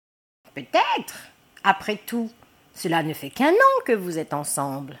Peut-être. Après tout, cela ne fait qu'un an que vous êtes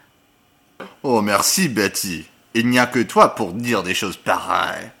ensemble. Oh, merci, Betty. Il n'y a que toi pour dire des choses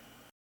pareilles.